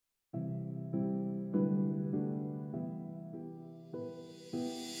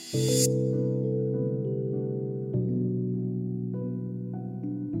Hello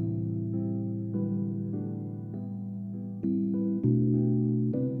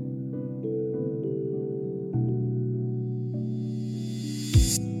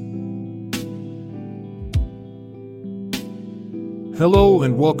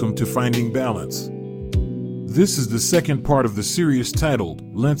and welcome to Finding Balance. This is the second part of the series titled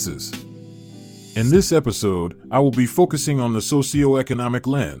Lenses. In this episode, I will be focusing on the socioeconomic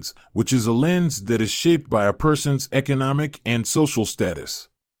lens, which is a lens that is shaped by a person's economic and social status.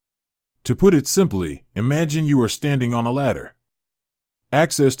 To put it simply, imagine you are standing on a ladder.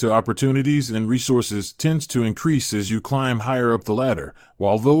 Access to opportunities and resources tends to increase as you climb higher up the ladder,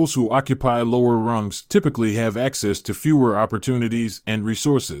 while those who occupy lower rungs typically have access to fewer opportunities and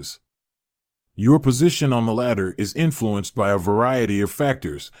resources. Your position on the ladder is influenced by a variety of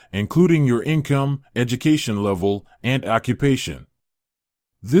factors, including your income, education level, and occupation.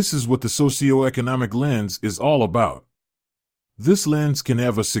 This is what the socioeconomic lens is all about. This lens can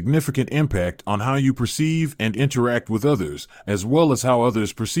have a significant impact on how you perceive and interact with others, as well as how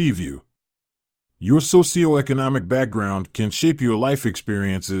others perceive you. Your socioeconomic background can shape your life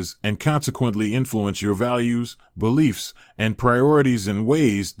experiences and consequently influence your values, beliefs, and priorities in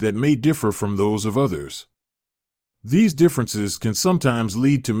ways that may differ from those of others. These differences can sometimes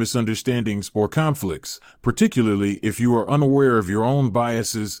lead to misunderstandings or conflicts, particularly if you are unaware of your own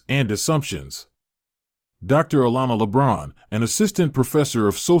biases and assumptions. Dr. Alana LeBron, an assistant professor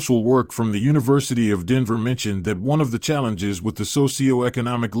of social work from the University of Denver, mentioned that one of the challenges with the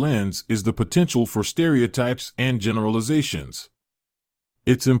socioeconomic lens is the potential for stereotypes and generalizations.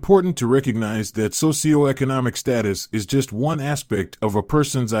 It's important to recognize that socioeconomic status is just one aspect of a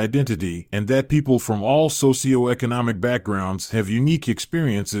person's identity and that people from all socioeconomic backgrounds have unique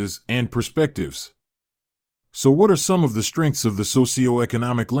experiences and perspectives. So what are some of the strengths of the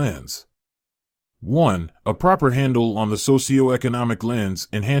socioeconomic lens? 1. A proper handle on the socioeconomic lens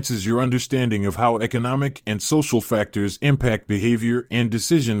enhances your understanding of how economic and social factors impact behavior and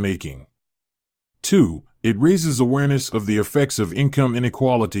decision-making. 2. It raises awareness of the effects of income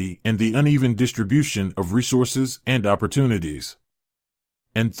inequality and the uneven distribution of resources and opportunities.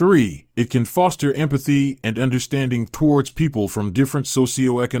 And 3. It can foster empathy and understanding towards people from different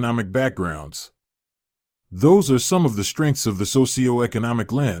socioeconomic backgrounds. Those are some of the strengths of the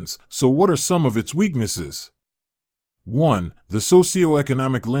socioeconomic lens, so what are some of its weaknesses? 1. The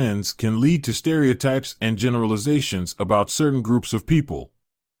socioeconomic lens can lead to stereotypes and generalizations about certain groups of people.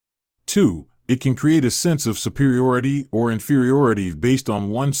 2. It can create a sense of superiority or inferiority based on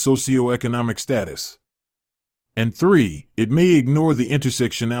one's socioeconomic status. And 3. It may ignore the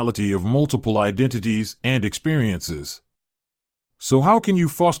intersectionality of multiple identities and experiences. So how can you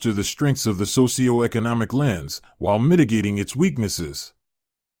foster the strengths of the socioeconomic lens while mitigating its weaknesses?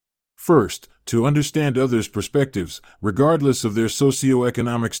 First, to understand others' perspectives, regardless of their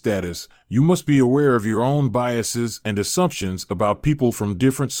socioeconomic status, you must be aware of your own biases and assumptions about people from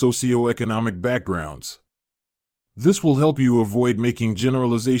different socioeconomic backgrounds. This will help you avoid making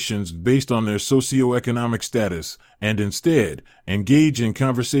generalizations based on their socioeconomic status, and instead, engage in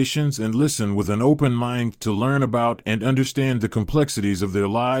conversations and listen with an open mind to learn about and understand the complexities of their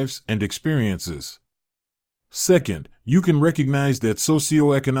lives and experiences. Second, you can recognize that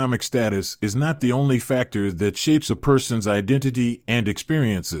socioeconomic status is not the only factor that shapes a person's identity and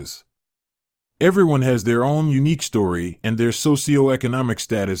experiences. Everyone has their own unique story, and their socioeconomic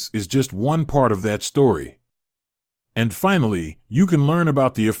status is just one part of that story. And finally, you can learn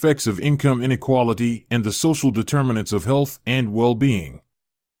about the effects of income inequality and the social determinants of health and well-being.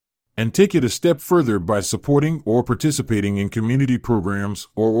 And take it a step further by supporting or participating in community programs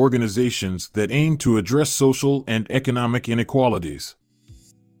or organizations that aim to address social and economic inequalities.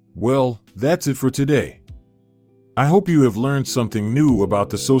 Well, that's it for today. I hope you have learned something new about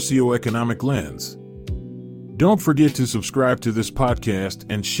the socioeconomic lens. Don't forget to subscribe to this podcast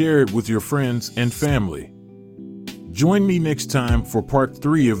and share it with your friends and family. Join me next time for part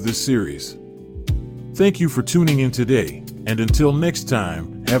 3 of this series. Thank you for tuning in today, and until next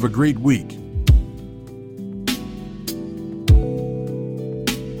time, have a great week.